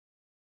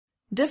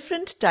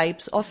Different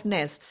types of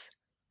nests.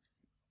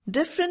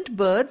 Different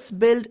birds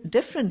build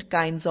different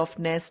kinds of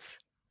nests.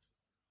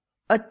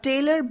 A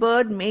tailor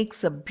bird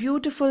makes a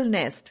beautiful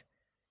nest.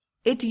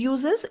 It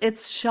uses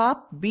its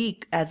sharp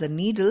beak as a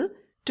needle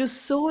to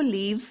sew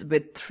leaves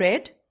with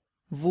thread,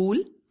 wool,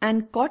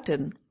 and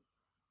cotton.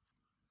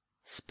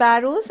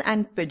 Sparrows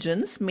and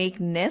pigeons make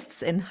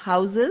nests in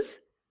houses,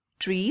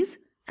 trees,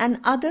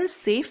 and other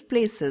safe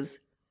places.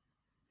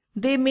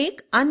 They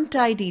make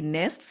untidy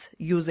nests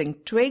using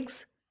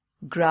twigs,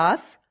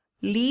 grass,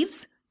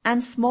 leaves,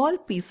 and small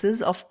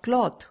pieces of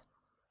cloth.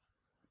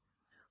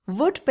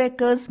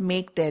 Woodpeckers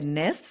make their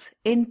nests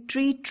in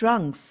tree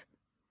trunks.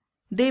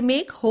 They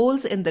make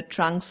holes in the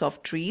trunks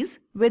of trees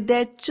with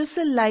their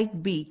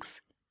chisel-like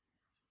beaks.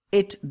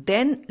 It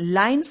then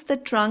lines the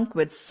trunk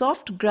with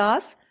soft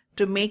grass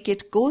to make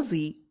it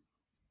cozy.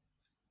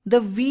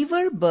 The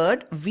weaver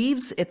bird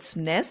weaves its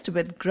nest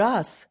with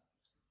grass.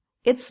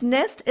 Its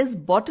nest is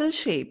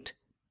bottle-shaped.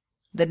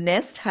 The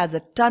nest has a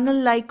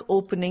tunnel-like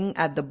opening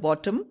at the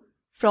bottom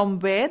from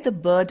where the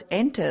bird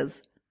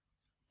enters.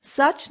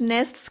 Such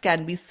nests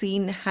can be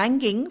seen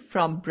hanging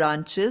from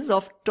branches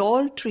of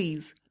tall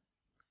trees.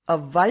 A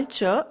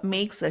vulture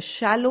makes a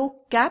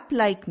shallow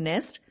cap-like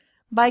nest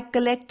by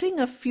collecting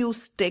a few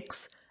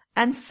sticks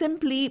and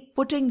simply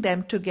putting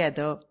them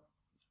together.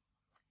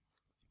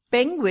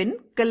 Penguin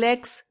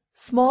collects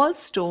small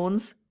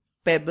stones,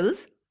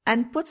 pebbles,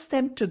 and puts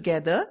them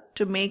together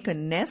to make a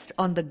nest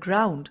on the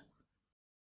ground.